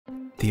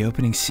The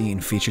opening scene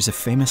features a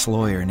famous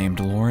lawyer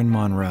named Lauren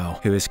Monroe,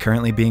 who is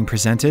currently being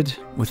presented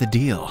with a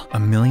deal,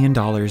 $1 million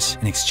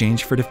in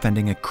exchange for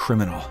defending a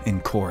criminal in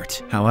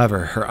court.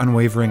 However, her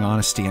unwavering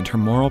honesty and her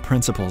moral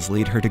principles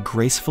lead her to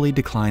gracefully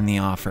decline the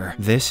offer.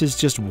 This is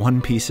just one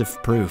piece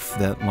of proof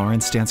that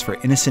Lauren stands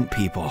for innocent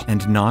people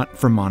and not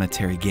for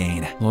monetary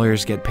gain.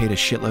 Lawyers get paid a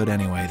shitload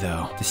anyway,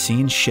 though. The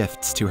scene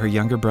shifts to her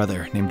younger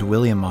brother named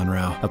William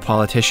Monroe, a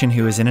politician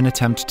who is in an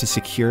attempt to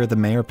secure the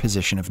mayor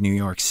position of New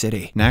York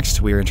City. Next,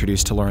 we are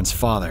introduced to Lauren's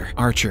father,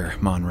 Archer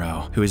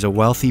Monroe, who is a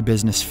wealthy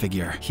business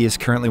figure. He is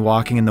currently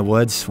walking in the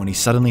woods when he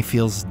suddenly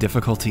feels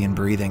difficulty in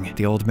breathing.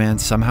 The old man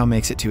somehow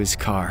makes it to his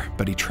car,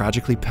 but he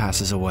tragically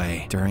passes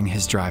away during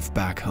his drive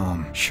back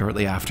home.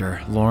 Shortly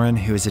after, Lauren,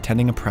 who is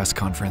attending a press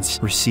conference,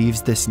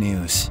 receives this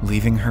news,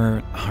 leaving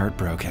her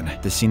heartbroken.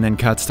 The scene then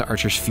cuts to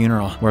Archer's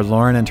funeral, where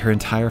Lauren and her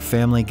entire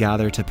family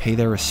gather to pay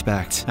their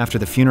respects. After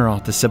the funeral,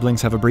 the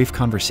siblings have a brief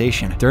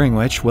conversation, during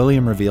which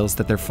William reveals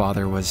that their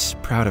father was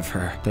proud of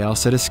her. They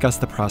also discuss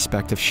the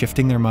prospect of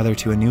shifting their mother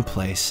to a new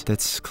place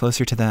that's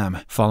closer to them.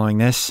 Following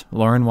this,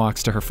 Lauren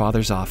walks to her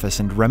father's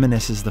office and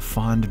reminisces the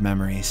fond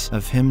memories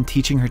of him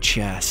teaching her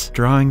chess,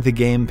 drawing the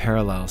game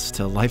parallels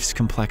to life's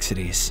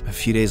complexities. A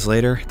few days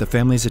later, the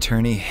family's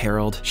attorney,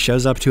 Harold,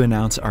 shows up to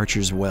announce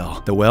Archer's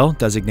will. The will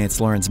designates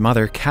Lauren's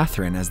mother,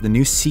 Catherine, as the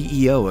new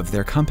CEO of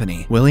their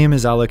company. William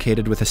is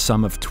allocated with a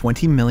sum of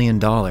 $20 million,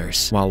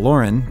 while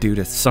Lauren, due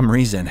to some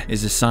reason,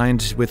 is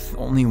assigned with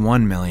only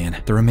 $1 million.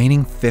 The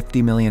remaining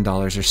 $50 million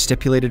are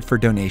stipulated for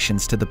donations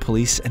to the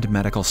police and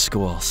medical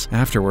schools.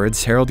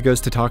 Afterwards, Harold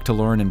goes to talk to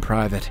Lauren in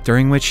private,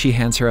 during which he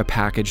hands her a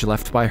package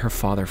left by her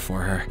father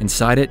for her.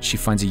 Inside it, she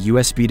finds a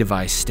USB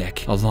device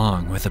stick,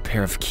 along with a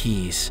pair of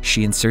keys.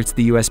 She inserts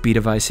the USB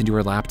device into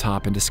her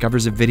laptop and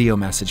discovers a video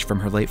message from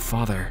her late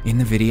father. In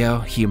the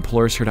video, he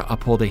implores her to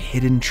uphold a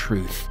hidden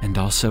truth, and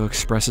also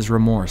expresses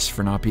remorse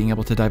for not being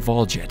able to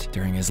divulge it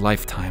during his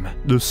lifetime.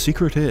 The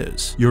secret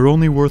is, you're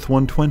only worth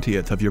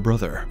 1/20th of your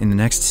brother. In the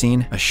next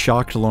scene, a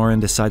shocked Lauren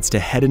decides to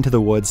head into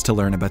the woods to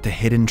learn about the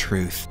hidden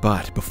truth.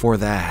 But before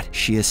that,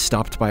 she is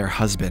stopped by her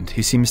husband,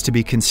 who seems to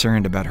be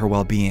concerned about her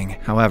well-being.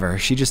 However,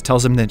 she just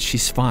tells him that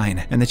she's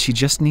fine and that she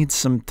just needs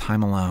some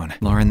time alone.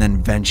 Lauren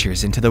then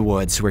ventures into the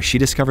woods, where she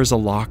discovers a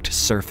locked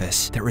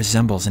surface that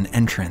resembles an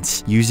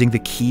entrance. Using the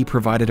key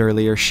provided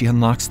earlier, she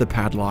unlocks the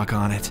padlock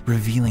on it,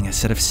 revealing a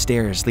set of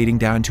stairs leading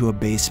down to a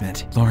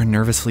basement. Lauren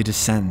nervously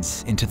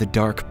descends into the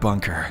dark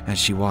bunker. As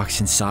she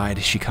walks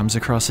inside, she comes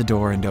across a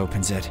door and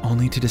opens it,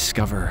 only to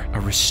discover a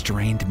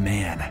restrained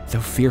man. Though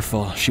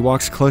fearful, she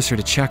walks closer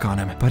to check on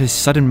him, but his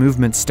sudden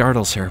movement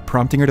startles her,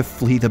 prompting her to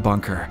flee the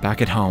bunker.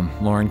 Back at home,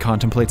 Lauren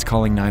contemplates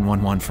calling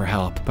 911 for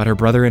help, but her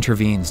brother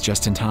intervenes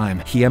just in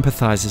time. He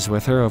empathizes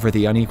with her over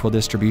the unequal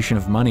distribution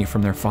of money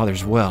from their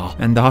father's will,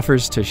 and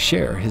offers to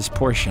share his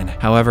portion.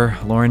 However,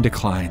 Lauren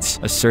declines,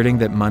 asserting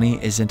that money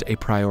isn't a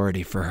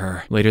priority for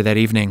her. Later that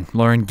evening,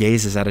 Lauren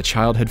gazes at a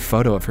childhood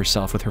photo of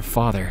herself with her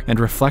father, and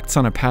reflects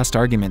on a past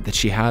argument that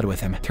she had with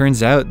him.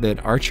 Turns out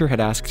that Archer had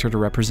asked her to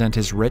represent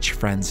his rich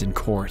friends in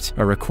court,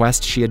 a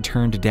request she had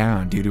turned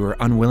down due to her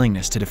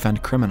unwillingness to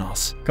defend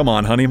criminals. Come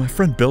on, honey, my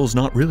friend Bill's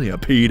not really a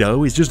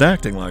pedo, he's just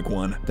acting like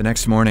one. The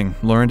next morning,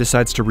 Lauren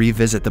decides to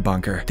revisit the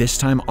bunker, this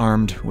time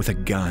armed with a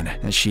gun.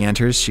 As she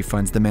enters, she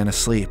finds the man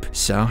asleep,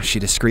 so she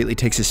discreetly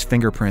takes his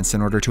fingerprints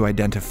in order to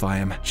identify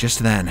him. Just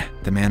then,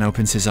 the man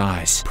opens his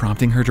eyes,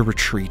 prompting her to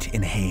retreat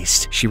in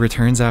haste. She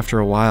returns after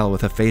a while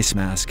with a face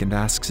mask and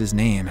asks his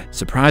name.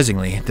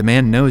 Surprisingly, the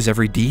man knows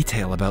every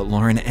detail about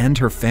Lauren and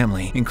her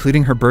family,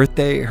 including her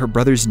birthday, her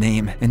brother's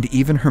name, and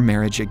even her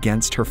marriage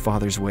against her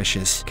father's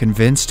wishes.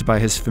 Convinced by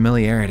his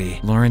familiarity,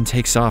 Lauren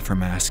takes off her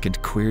mask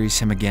and queries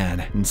him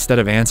again. Instead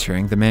of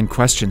answering, the man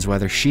questions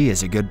whether she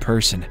is a good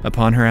person.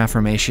 Upon her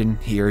affirmation,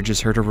 he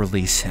urges her to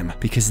release him,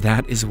 because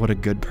that is what a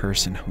good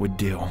person would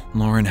do.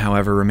 Lauren,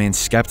 however, remains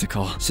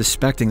skeptical,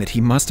 suspecting that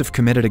he must have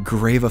committed a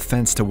grave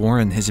offense to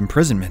warrant his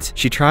imprisonment.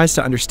 She tries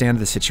to understand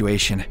the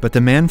situation, but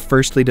the man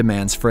firstly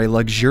demands for a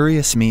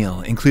luxurious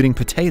meal, including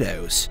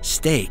potatoes,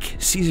 steak,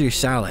 Caesar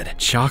salad,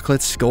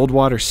 chocolates,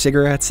 Goldwater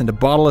cigarettes, and a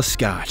bottle of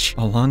scotch,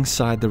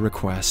 alongside the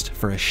request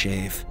for a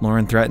shave.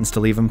 Lauren threatens to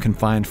leave him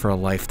confined for a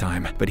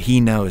lifetime, but he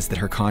knows that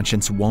her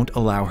conscience won't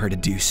allow her to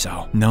do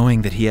so.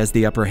 Knowing that he has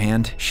the upper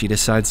hand, she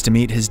decides to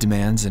meet his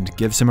demands and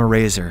gives him a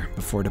razor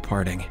before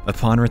departing.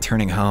 Upon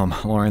returning home,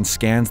 Lauren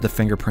scans the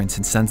fingerprints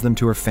and sends them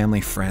to her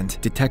family friend,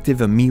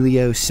 Detective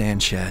Emilio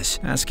Sanchez,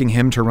 asking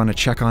him to run a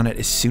check on it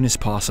as soon as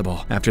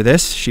possible. After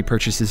this, she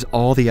purchases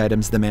all the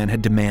items the man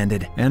had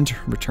demanded and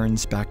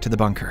returns back to the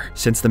bunker.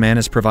 Since the man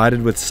is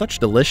provided with such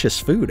delicious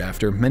food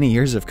after many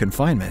years of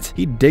confinement,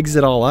 he digs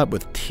it all up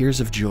with tears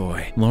of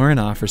joy. Lauren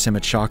offers him a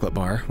chocolate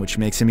bar, which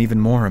makes him even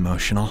more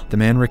emotional. The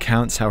man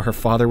recounts how her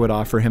father would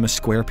offer him a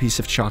square piece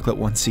of chocolate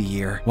once a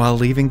year, while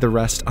leaving the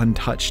rest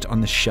untouched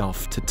on the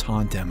shelf to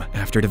taunt him.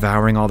 After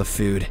devouring all the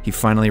food, he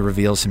finally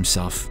reveals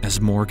himself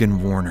as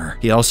Morgan Warner.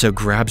 He also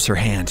grabs her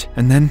hand,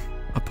 and then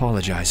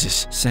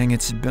apologizes, saying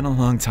it's been a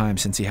long time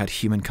since he had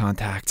human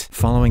contact.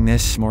 Following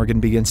this, Morgan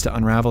begins to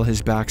unravel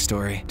his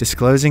backstory,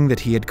 disclosing that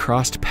he had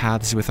crossed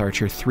paths with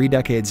Archer 3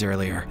 decades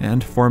earlier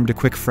and formed a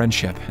quick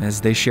friendship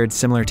as they shared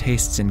similar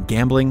tastes in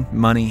gambling,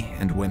 money,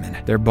 and women.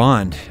 Their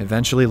bond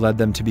eventually led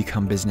them to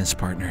become business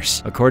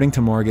partners. According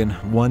to Morgan,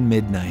 one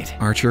midnight,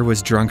 Archer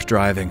was drunk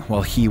driving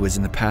while he was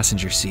in the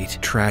passenger seat.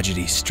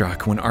 Tragedy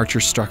struck when Archer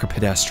struck a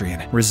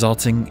pedestrian,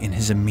 resulting in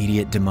his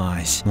immediate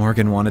demise.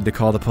 Morgan wanted to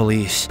call the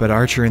police, but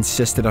Archer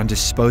insisted on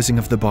disposing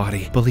of the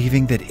body,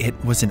 believing that it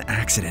was an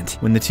accident.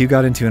 When the two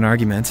got into an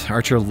argument,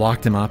 Archer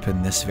locked him up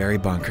in this very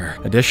bunker.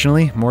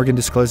 Additionally, Morgan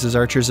discloses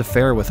Archer's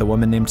affair with a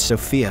woman named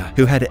Sophia,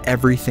 who had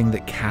everything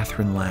that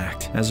Catherine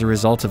lacked. As a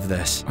result of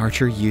this,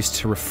 Archer used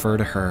to refer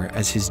to her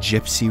as his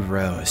Gypsy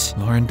Rose.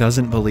 Lauren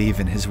doesn't believe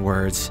in his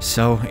words,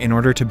 so in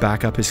order to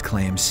back up his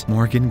claims,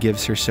 Morgan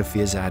gives her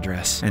Sophia's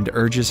address and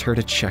urges her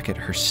to check it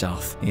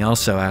herself. He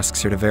also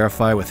asks her to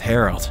verify with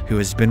Harold, who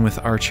has been with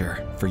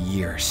Archer for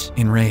years.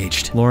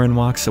 Enraged, Lauren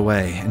walks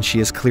away, and she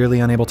is clearly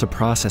unable to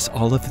process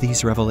all of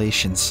these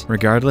revelations.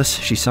 Regardless,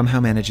 she somehow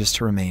manages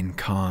to remain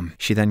calm.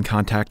 She then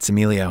contacts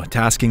Emilio,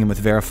 tasking him with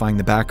verifying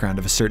the background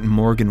of a certain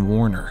Morgan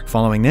Warner.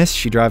 Following this,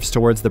 she drives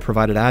towards the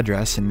provided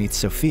address and meets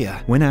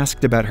Sophia. When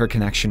asked about her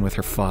connection with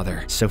her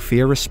father,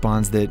 Sophia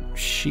responds that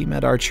she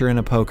met Archer in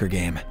a poker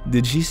game.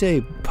 Did she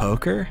say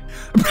poker?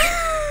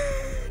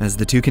 As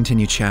the two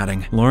continue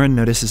chatting, Lauren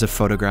notices a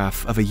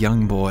photograph of a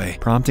young boy,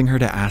 prompting her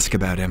to ask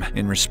about him.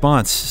 In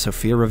response,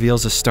 Sophia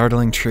reveals a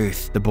startling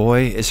truth. The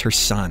boy is her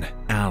son,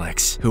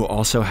 Alex, who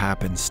also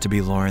happens to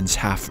be Lauren's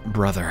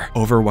half-brother.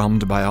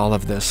 Overwhelmed by all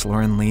of this,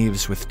 Lauren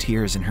leaves with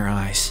tears in her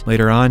eyes.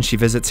 Later on, she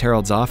visits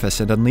Harold's office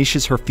and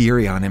unleashes her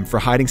fury on him for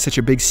hiding such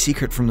a big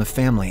secret from the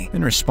family.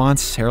 In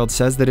response, Harold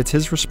says that it's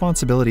his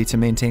responsibility to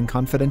maintain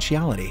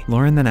confidentiality.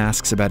 Lauren then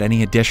asks about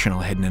any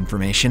additional hidden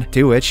information,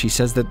 to which he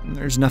says that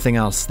there's nothing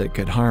else that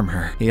could harm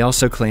her. He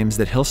also claims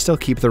that he'll still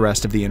keep the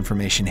rest of the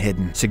information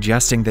hidden,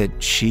 suggesting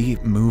that she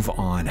move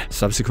on.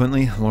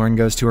 Subsequently, Lauren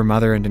goes to her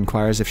mother and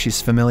inquires if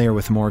she's familiar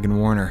with Morgan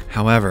Warner.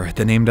 However,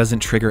 the name doesn't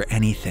trigger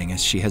anything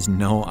as she has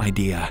no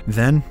idea.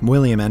 Then,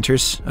 William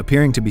enters,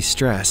 appearing to be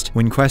stressed.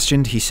 When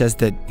questioned, he says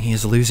that he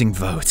is losing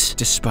votes,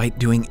 despite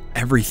doing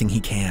everything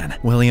he can.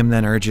 William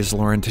then urges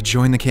Lauren to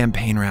join the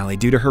campaign rally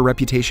due to her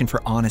reputation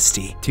for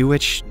honesty, to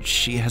which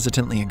she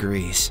hesitantly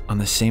agrees. On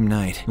the same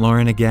night,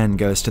 Lauren again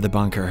goes to the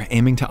bunker,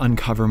 aiming to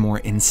uncover more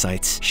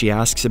insights. She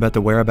asks about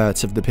the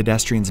whereabouts of the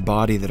pedestrian's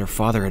body that her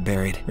father had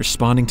buried.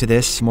 Responding to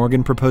this,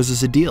 Morgan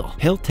proposes a deal.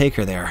 He'll take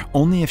her there,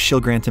 only if she'll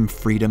grant him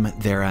freedom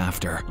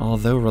thereafter.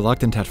 Although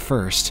reluctant at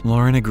first,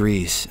 Lauren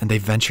agrees, and they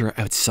venture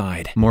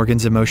outside.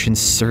 Morgan's emotions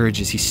surge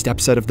as he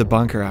steps out of the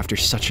bunker after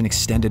such an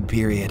extended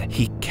period.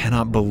 He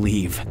cannot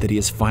believe that he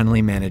has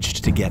finally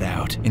managed to get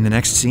out. In the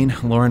next scene,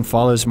 Lauren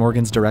follows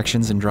Morgan's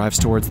directions and drives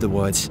towards the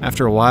woods.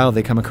 After a while,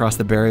 they come across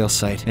the burial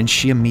site, and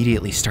she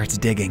immediately starts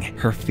digging.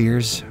 Her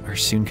fears are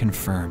soon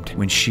confirmed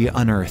when she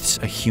unearths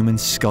a human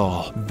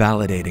skull,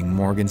 validating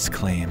Morgan's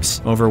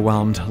claims.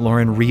 Overwhelmed,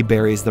 Lauren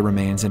reburies the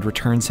remains and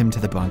returns him to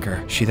the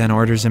bunker. She then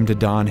orders him to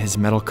don his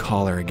metal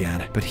collar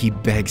again, but he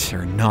begs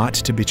her not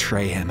to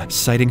betray him.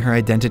 Citing her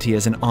identity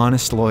as an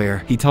honest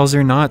lawyer, he tells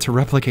her not to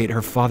replicate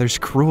her father's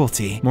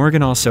cruelty.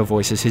 Morgan also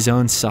voices his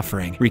own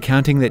suffering,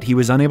 recounting that he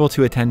was unable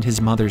to attend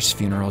his mother's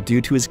funeral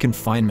due to his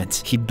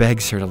confinement. He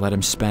begs her to let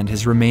him spend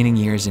his remaining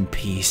years in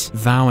peace,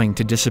 vowing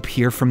to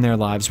disappear from their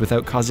lives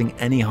without causing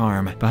any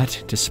harm.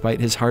 But despite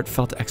his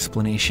heartfelt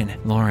explanation,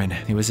 Lauren,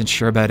 who isn't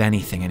sure about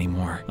anything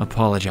anymore,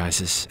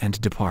 apologizes and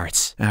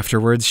departs.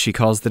 Afterwards, she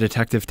calls the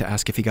detective to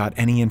ask if he got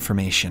any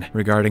information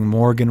regarding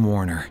Morgan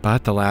Warner,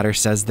 but the latter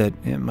says that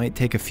it might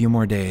take a few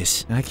more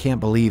days. I can't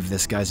believe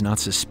this guy's not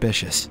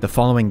suspicious. The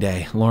following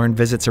day, Lauren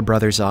visits her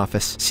brother's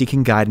office,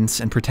 seeking guidance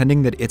and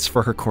pretending that it's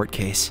for her court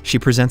case. She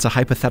presents a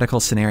hypothetical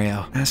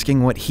scenario,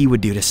 asking what he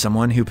would do to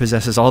someone who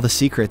possesses all the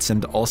secrets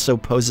and also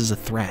poses a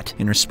threat.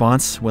 In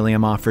response,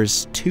 William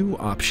offers two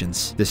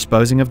options: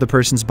 disposing of the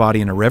person's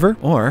body in a river,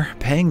 or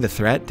paying the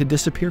threat to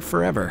disappear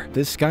forever.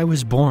 This guy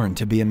was born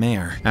to be a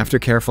mayor. After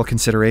careful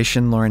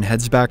consideration, Lauren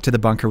heads back to the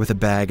bunker with a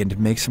bag and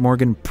makes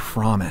Morgan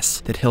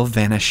promise that he'll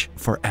vanish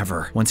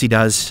forever. Once he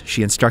does,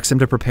 she instructs him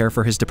to prepare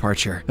for his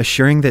departure,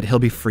 assuring that he'll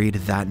be freed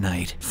that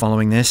night.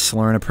 Following this,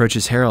 Lauren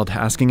approaches Harold,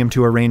 asking him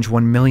to arrange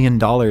 $1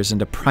 million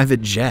and a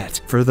private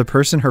jet for the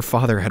person her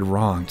father had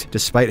wronged.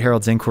 Despite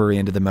Harold's inquiry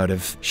into the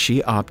motive,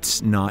 she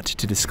opts not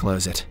to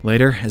disclose it.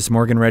 Later, as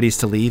Morgan readies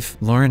to leave,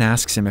 Lauren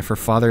asks him if her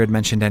father had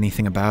mentioned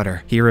anything about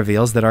her. He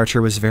reveals that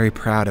Archer was very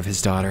proud of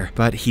his daughter,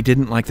 but he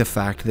didn't like the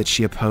fact that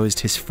she opposed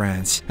his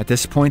friends. At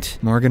this point,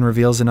 Morgan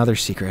reveals another another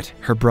secret.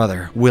 Her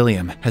brother,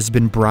 William, has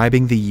been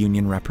bribing the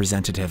union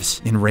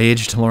representatives.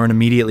 Enraged, Lauren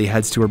immediately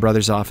heads to her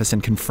brother's office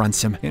and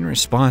confronts him. In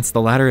response,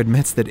 the latter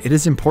admits that it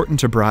is important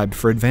to bribe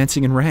for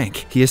advancing in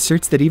rank. He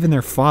asserts that even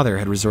their father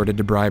had resorted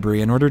to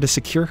bribery in order to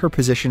secure her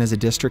position as a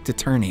district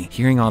attorney.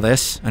 Hearing all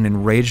this, an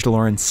enraged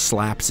Lauren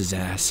slaps his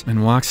ass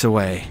and walks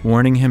away,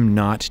 warning him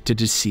not to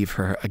deceive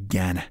her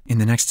again. In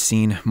the next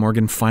scene,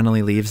 Morgan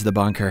finally leaves the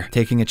bunker,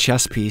 taking a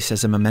chess piece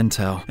as a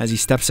memento. As he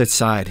steps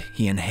outside,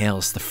 he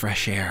inhales the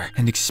fresh air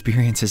and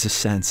experiences a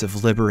sense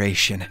of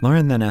liberation.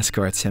 Lauren then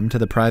escorts him to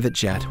the private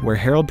jet, where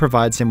Harold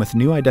provides him with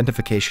new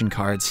identification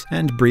cards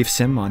and briefs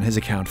him on his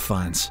account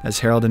funds. As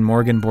Harold and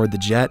Morgan board the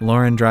jet,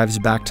 Lauren drives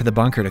back to the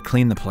bunker to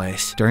clean the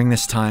place. During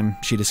this time,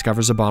 she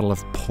discovers a bottle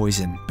of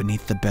poison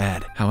beneath the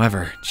bed.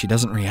 However, she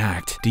doesn't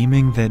react,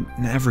 deeming that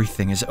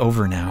everything is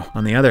over now.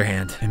 On the other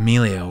hand,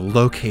 Emilio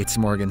locates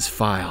Morgan's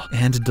file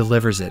and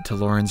delivers it to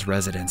Lauren's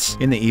residence.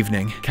 In the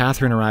evening,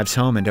 Catherine arrives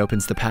home and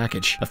opens the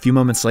package. A few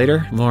moments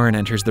later, Lauren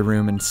enters the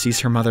room and sees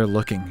her mother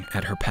looking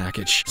at her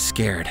package.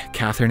 Scared,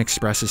 Catherine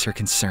expresses her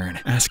concern,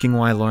 asking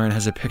why Lauren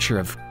has a picture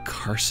of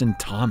Carson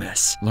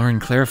Thomas. Lauren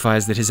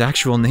clarifies that his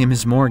actual name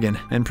is Morgan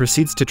and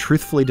proceeds to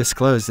truthfully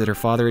disclose that her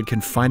father had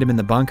confined him in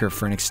the bunker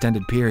for an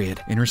extended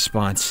period. In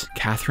response,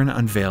 Catherine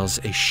unveils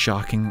a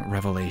shocking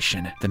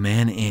revelation. The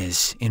man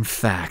is, in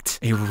fact,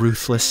 a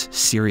ruthless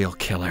serial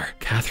killer.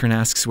 Catherine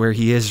asks where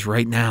he is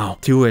right now,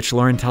 to which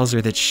Lauren tells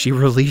her that she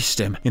released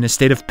him. In a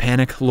state of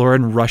panic,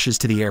 Lauren rushes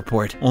to the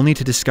airport, only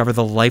to discover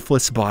the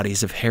lifeless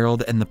bodies of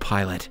Harold and the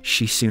pilot.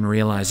 She soon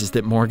realizes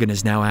that Morgan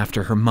is now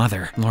after her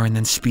mother. Lauren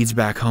then speeds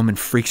back home and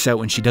freaks out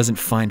when she doesn't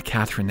find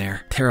Catherine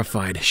there.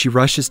 Terrified, she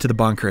rushes to the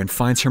bunker and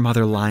finds her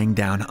mother lying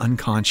down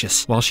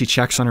unconscious. While she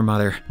checks on her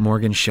mother,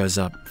 Morgan shows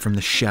up from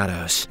the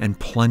shadows and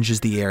plunges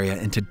the area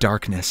into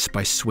darkness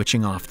by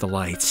switching off the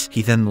lights.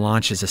 He then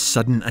launches a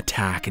sudden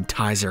attack and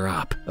ties her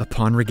up.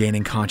 Upon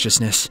regaining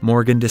consciousness,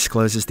 Morgan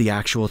discloses the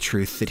actual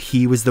truth that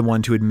he was the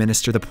one to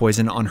administer the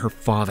poison on her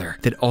father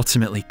that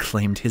ultimately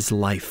claimed his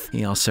life.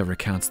 He also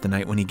recounts the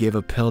night when he gave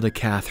a pill to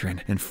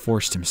Catherine and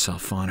forced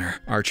himself on her.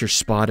 Archer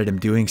spotted him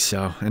doing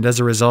so, and as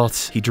a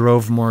result, he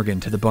drove Morgan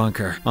to the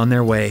bunker. On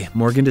their way,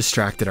 Morgan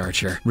distracted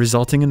Archer,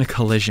 resulting in a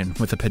collision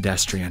with a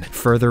pedestrian.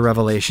 Further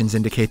revelations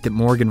indicate that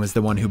Morgan was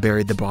the one who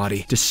buried the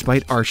body,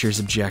 despite Archer's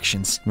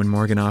objections. When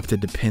Morgan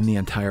opted to pin the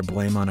entire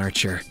blame on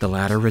Archer, the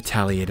latter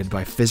retaliated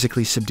by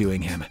physically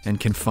subduing him and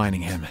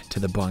confining him to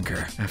the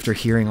bunker. After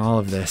hearing all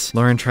of this,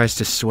 Lauren tries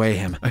to sway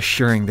him,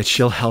 assuring that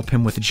she'll help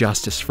him with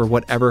justice for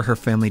whatever her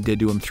family did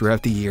to him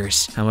throughout the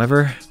years.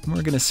 However,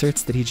 Morgan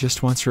asserts that he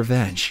just wants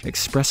revenge,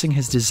 expressing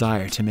his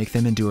desire to make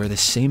them endure the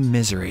same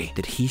misery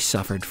that he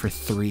suffered for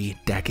 3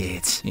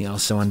 decades. He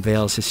also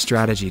unveils his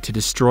strategy to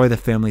destroy the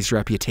family's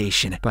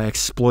reputation by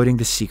exploiting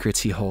the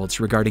secrets he holds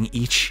regarding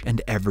each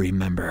and every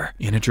member.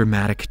 In a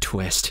dramatic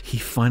twist, he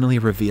finally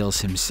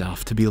reveals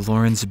himself to be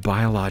Lauren's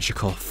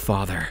biological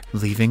father,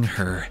 leaving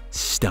her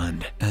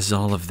stunned. As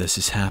all of this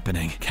is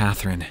happening,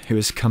 Catherine, who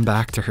has come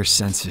back to her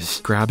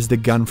senses, grabs the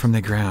gun from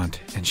the ground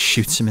and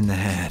shoots him in the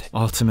head,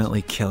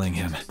 ultimately killing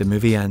him. The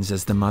movie ends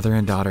as the mother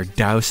and daughter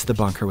douse the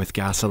bunker with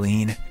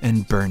gasoline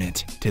and burn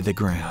it to the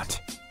ground.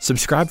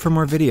 Subscribe for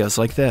more videos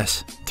like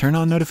this, turn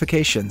on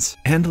notifications,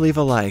 and leave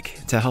a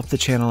like to help the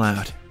channel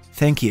out.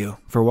 Thank you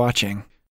for watching.